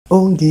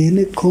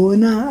Ongene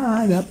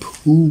kona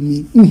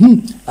agaphumi.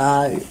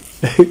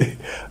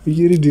 We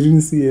really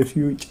didn't see a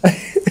future.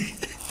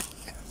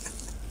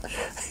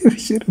 We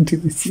shouldn't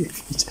see a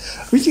future.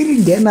 We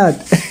shouldn't get out.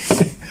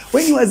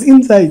 When he was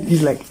inside,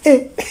 he's like,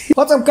 hey.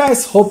 What's up,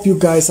 guys? Hope you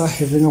guys are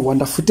having a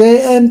wonderful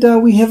day.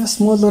 And we have a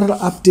small little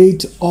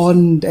update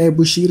on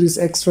Bushiri's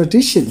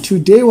extradition.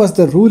 Today was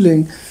the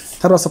ruling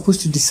that was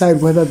supposed to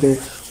decide whether the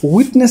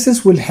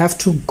witnesses will have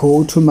to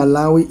go to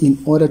Malawi in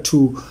order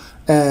to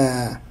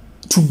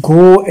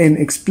go and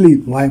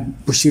explain why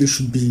Bushiri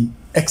should be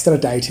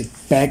extradited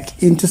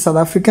back into South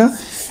Africa.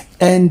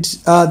 And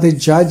the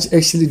judge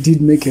actually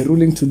did make a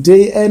ruling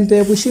today, and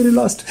Bushiri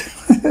lost.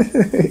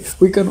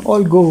 We can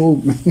all go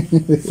home.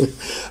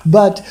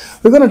 But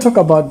we're going to talk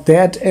about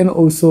that and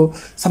also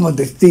some of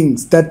the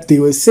things that they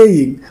were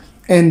saying.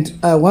 And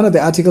one of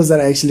the articles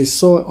that I actually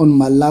saw on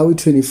Malawi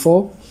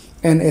 24,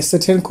 and a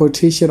certain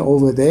quotation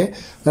over there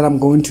that I'm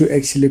going to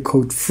actually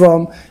quote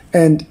from.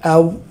 And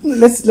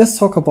let's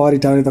talk about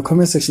it down in the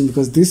comment section,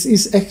 because this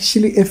is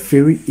actually a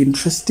very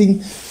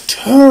interesting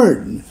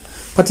turn,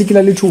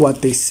 particularly to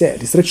what they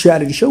said. It's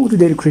actually show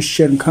today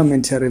Christian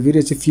commentary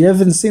videos if you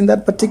haven't seen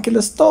that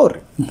particular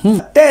story.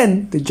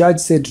 Then the judge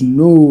said,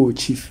 no,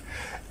 chief,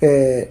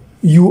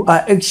 you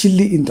are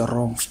actually in the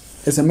wrong.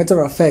 As a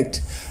matter of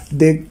fact,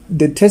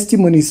 the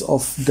testimonies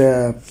of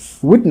the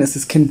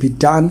witnesses can be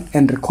done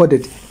and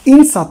recorded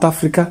in South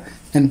Africa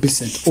and be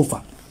sent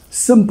over.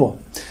 Simple.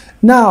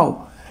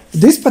 Now,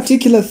 this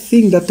particular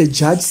thing that the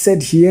judge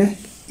said here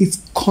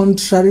is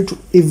contrary to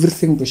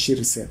everything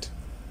Bushiri said.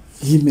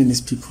 Him and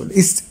his people.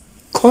 It's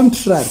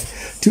contrary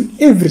to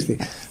everything.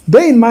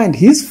 Bear in mind,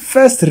 his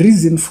first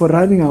reason for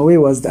running away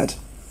was that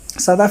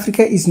South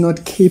Africa is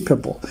not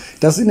capable,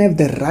 doesn't have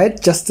the right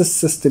justice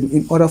system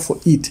in order for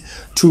it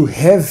to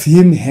have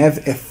him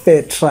have a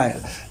fair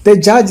trial. The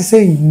judge is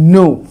saying,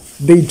 no,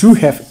 they do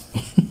have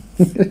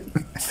it.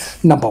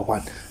 Number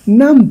one.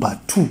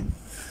 Number two,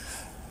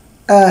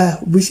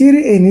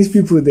 Bushiri and his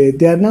people there,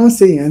 they are now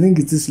saying, I think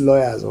it's his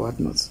lawyers or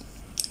whatnot.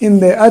 In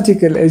the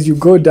article, as you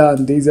go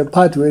down, there is a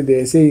part where they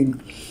are saying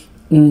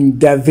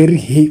they are very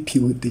happy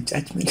with the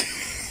judgment.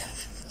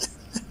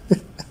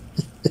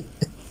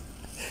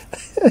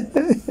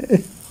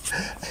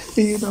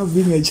 You know,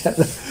 being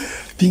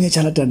a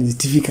charlatan is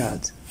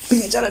difficult.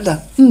 Being a charlatan,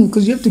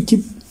 because you have to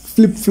keep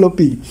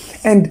flip-flopping.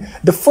 And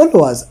the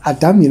followers are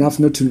dumb enough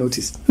not to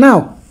notice.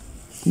 Now,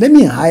 let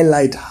me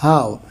highlight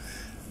how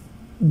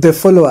the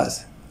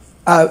followers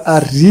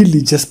are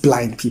really just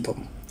blind people.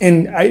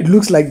 And it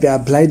looks like their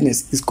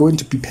blindness is going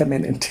to be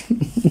permanent.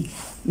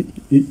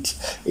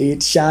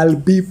 It shall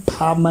be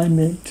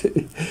permanent.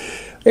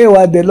 Hey,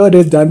 what the Lord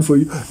has done for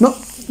you.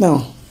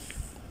 No.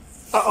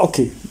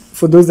 Okay.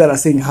 For those that are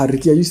saying,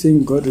 Hariki, are you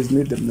saying God has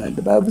made them blind?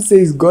 The Bible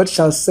says God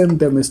shall send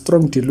them a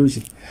strong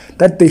delusion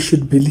that they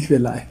should believe a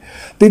lie.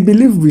 They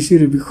believe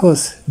Bushiri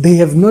because they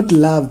have not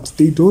loved.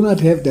 They do not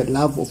have the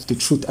love of the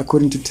truth,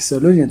 according to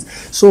Thessalonians.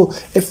 So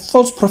a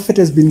false prophet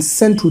has been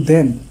sent to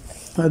them.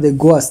 They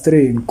go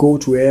astray and go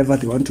to wherever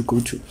they want to go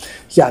to.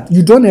 Yeah,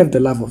 you don't have the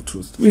love of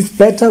truth. It's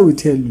better we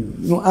tell you.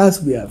 You know,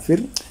 us, we are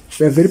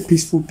very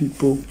peaceful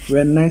people. We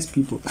are nice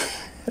people.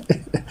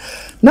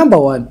 Number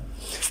one,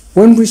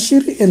 when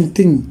Bushiri and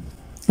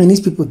these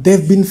people,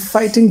 they've been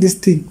fighting this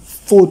thing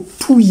for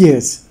 2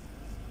 years.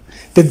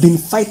 They've been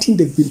fighting,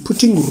 they've been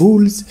putting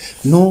rules.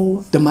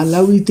 No, the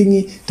Malawi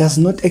thingy does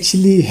not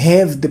actually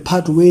have the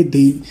part where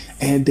they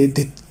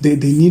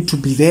need to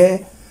be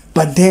there.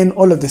 But then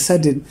all of a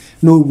sudden,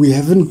 no, we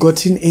haven't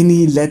gotten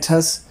any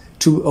letters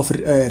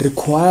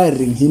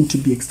requiring him to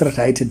be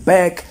extradited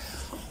back.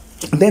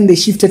 Then they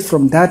shifted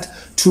from that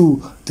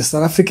to the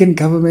South African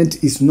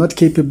government is not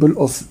capable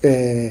of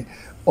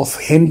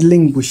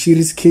handling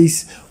Bushiri's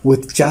case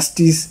with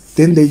justice.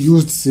 Then they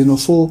used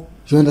Xenopho.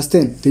 You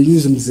understand? They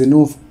used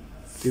Xenopho.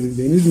 They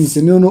used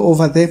Xenono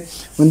over there.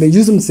 When they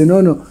used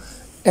Xenono,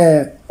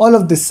 all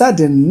of a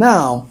sudden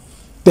now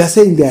they're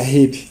saying they're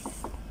happy.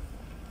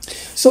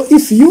 So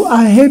if you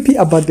are happy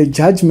about the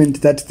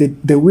judgment that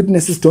the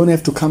witnesses don't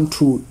have to come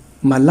to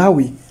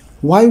Malawi,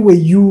 why were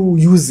you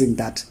using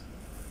that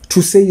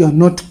to say you're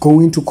not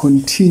going to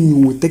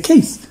continue with the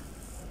case?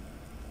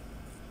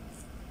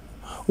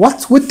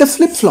 What's with the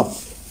flip-flop?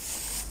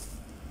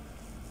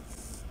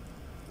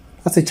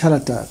 That's a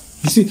charlatan.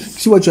 You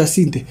see what you are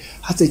seeing there?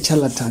 That's a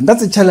charlatan.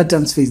 That's a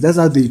charlatan's face. That's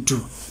how they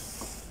do.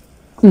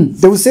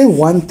 They will say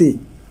one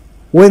thing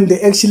when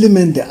they actually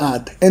meant the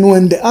other. And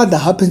when the other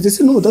happens, they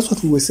say, no, that's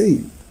what we were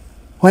saying.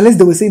 Unless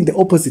they were saying the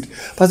opposite.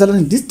 Pastor,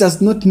 this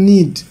does not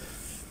need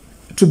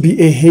to be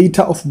a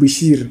hater of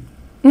Bushiri.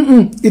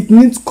 It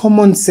needs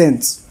common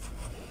sense.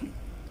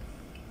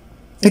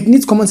 It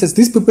needs common sense.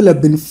 These people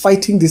have been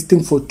fighting this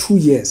thing for 2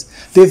 years.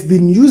 They've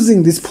been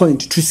using this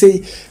point to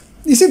say,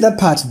 you see that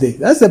part there?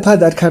 That's the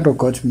part that kind of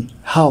got me.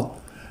 How?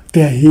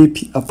 They are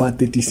happy about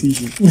the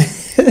decision.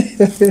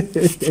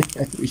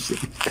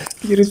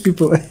 Serious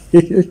people.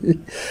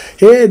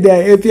 Hey, they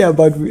are happy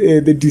about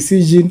the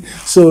decision.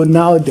 So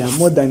now they are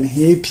more than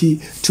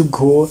happy to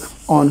go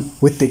on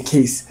with the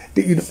case.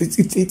 You know,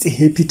 it's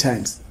happy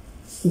times.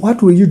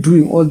 what were you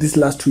doing all these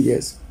last 2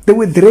 years? They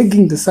were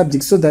dragging the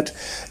subject so that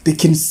they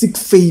can seek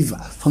favor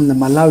from the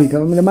Malawi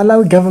government. The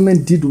Malawi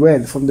government did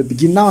well from the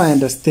beginning. Now I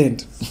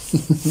understand.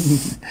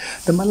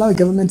 The Malawi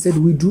government said,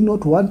 we do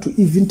not want to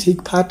even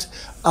take part.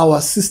 Our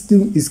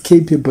system is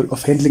capable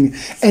of handling it.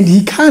 And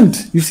he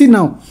can't. You see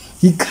now,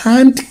 he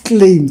can't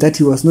claim that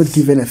he was not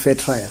given a fair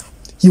trial.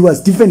 He was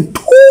given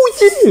 2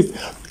 years.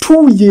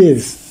 2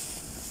 years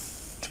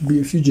to be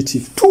a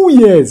fugitive. 2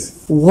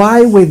 years.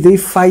 Why were they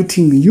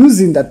fighting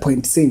using that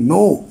point, saying,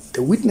 no,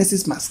 the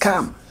witnesses must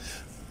come?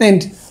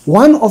 And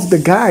one of the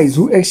guys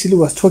who actually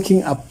was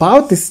talking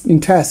about this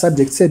entire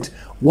subject said,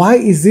 why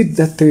is it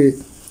that the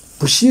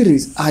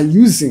Bushiris are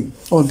using,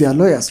 or their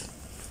lawyers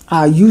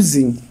are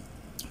using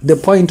the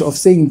point of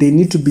saying they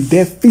need to be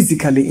there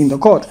physically in the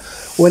court?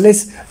 Well,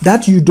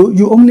 that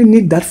you only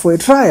need that for a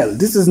trial.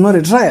 This is not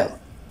a trial.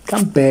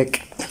 Come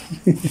back.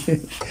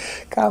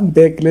 Come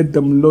back, let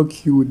them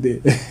lock you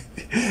there.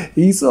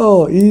 He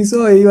saw,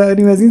 when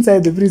he was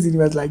inside the prison, he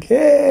was like,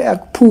 hey,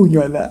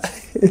 akupunywa.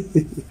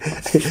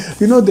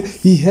 You know,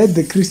 he heard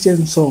the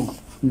Christian song.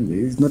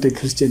 He's not a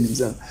Christian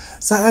himself.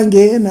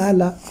 Sangena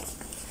la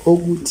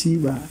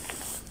ogutiba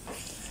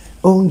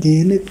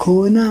ongene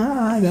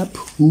kona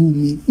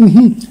agaphumi.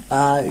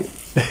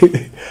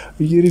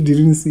 We really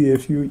didn't see a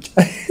future.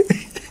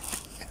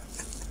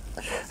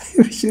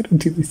 We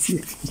didn't see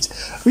a future.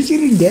 We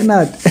didn't get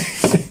out.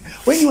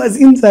 When he was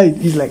inside,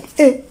 he's like,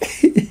 hey,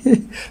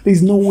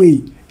 there's no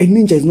way a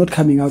ninja is not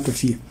coming out of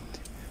here.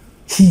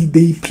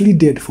 They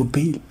pleaded for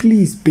bail.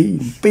 Please, bail.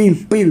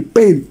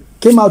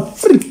 Came out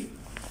free.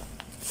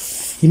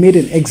 He made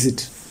an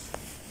exit.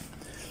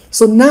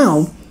 So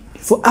now,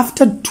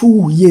 after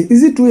 2 years,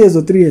 is it 2 years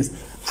or 3 years?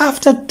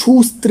 After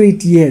 2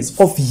 straight years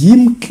of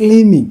him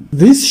claiming,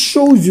 this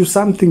shows you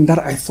something that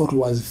I thought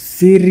was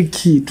very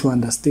key to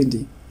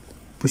understanding.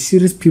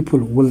 Bushiri's people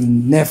will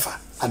never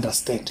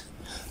understand.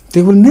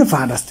 They will never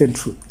understand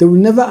truth. They will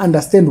never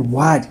understand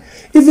why.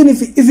 Even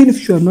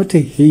if you are not a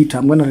hater,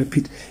 I'm going to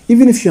repeat,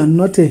 even if you are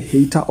not a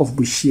hater of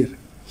Bushiri,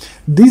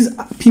 these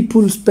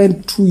people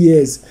spent 2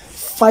 years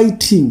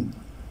fighting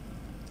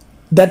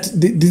that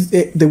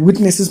the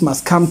witnesses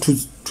must come to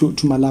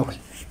Malawi.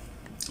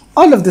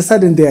 All of a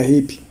sudden they are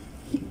happy.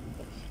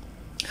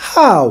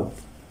 How?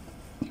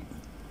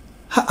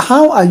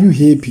 How are you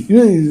happy?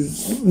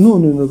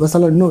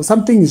 No,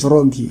 something is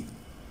wrong here.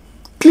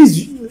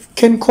 Please,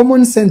 can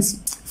common sense,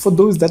 for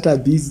those that are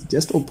busy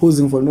just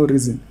opposing for no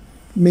reason,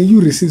 may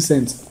you receive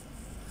sense.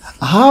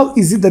 How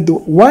is it that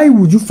why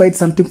would you fight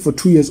something for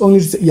 2 years only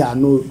to say, yeah,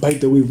 no, by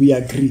the way, we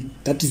agree,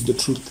 that is the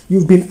truth?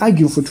 You've been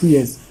arguing for 2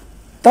 years.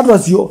 That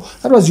was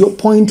your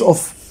point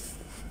of,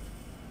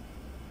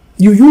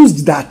 you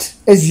used that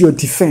as your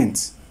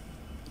defense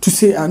to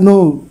say,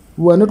 no,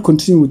 we are not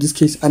continuing with this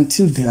case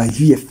until they are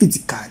here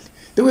physically.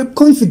 They were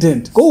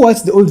confident. Go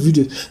watch the old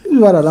videos. This is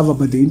what I love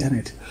about the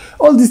internet.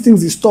 All these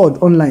things is stored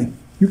online.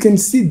 You can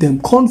see them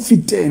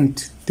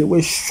confident. They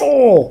were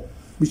sure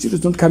Bushiri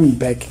is not coming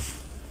back.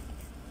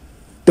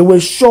 They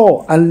were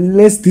sure,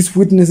 unless these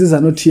witnesses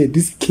are not here,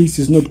 this case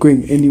is not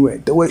going anywhere.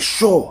 They were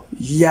sure.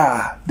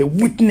 Yeah, the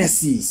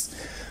witnesses.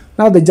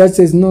 Now the judge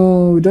says,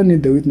 no, we don't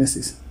need the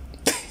witnesses.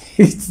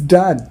 It's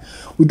done.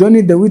 We don't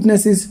need the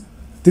witnesses.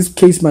 This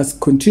case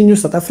must continue.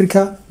 South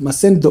Africa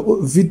must send the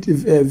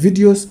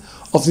videos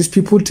of these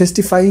people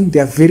testifying. They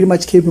are very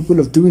much capable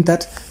of doing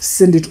that.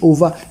 Send it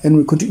over and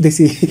we continue. They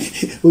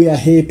say, we are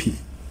happy.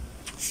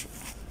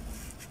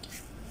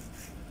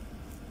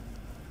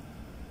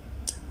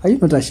 Are you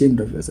not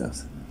ashamed of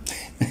yourselves?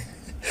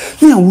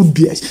 Me, I would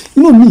be ashamed.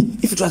 You know me,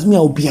 if it was me,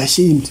 I would be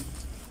ashamed.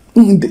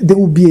 There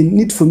would be a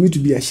need for me to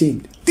be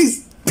ashamed.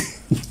 This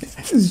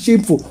is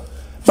shameful.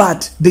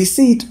 But they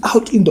say it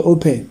out in the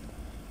open.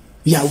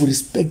 Yeah, we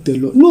respect the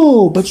law.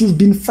 No, but you've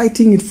been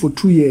fighting it for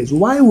 2 years.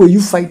 Why were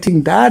you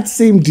fighting that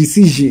same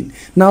decision?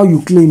 Now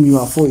you claim you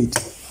are for it.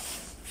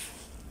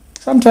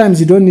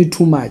 Sometimes you don't need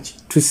too much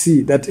to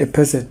see that a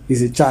person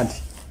is a child.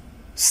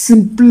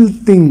 Simple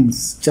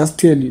things just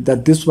tell you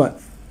that this one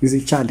is a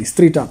child.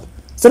 Straight up.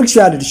 So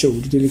share the show.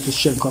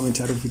 Share and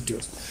commentary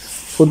videos.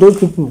 For those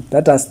people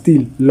that are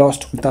still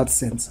lost without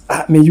sense,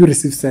 may you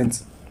receive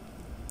sense.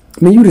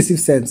 May you receive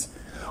sense.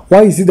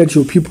 Why is it that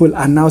your people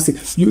are now saying,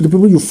 the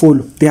people you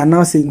follow, they are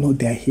now saying, no,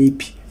 they are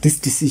happy. This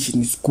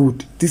decision is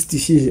good. This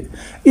decision.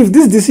 If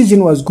this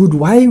decision was good,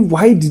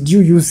 why did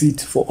you use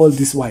it for all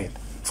this while?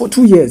 For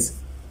 2 years.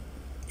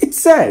 It's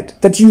sad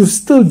that you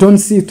still don't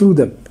see through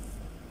them.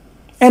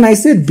 And I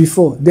said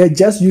before, they're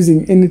just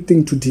using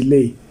anything to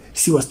delay.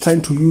 She was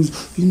trying to use,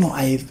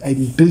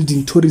 I'm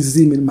building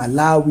tourism in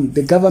Malawi.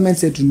 The government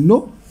said,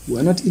 no.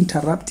 We're not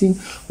interrupting.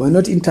 We're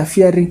not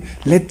interfering.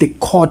 Let the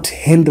court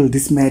handle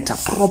this matter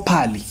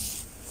properly.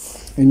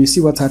 And you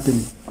see what's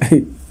happening.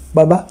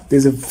 Baba,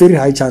 there's a very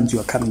high chance you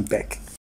are coming back.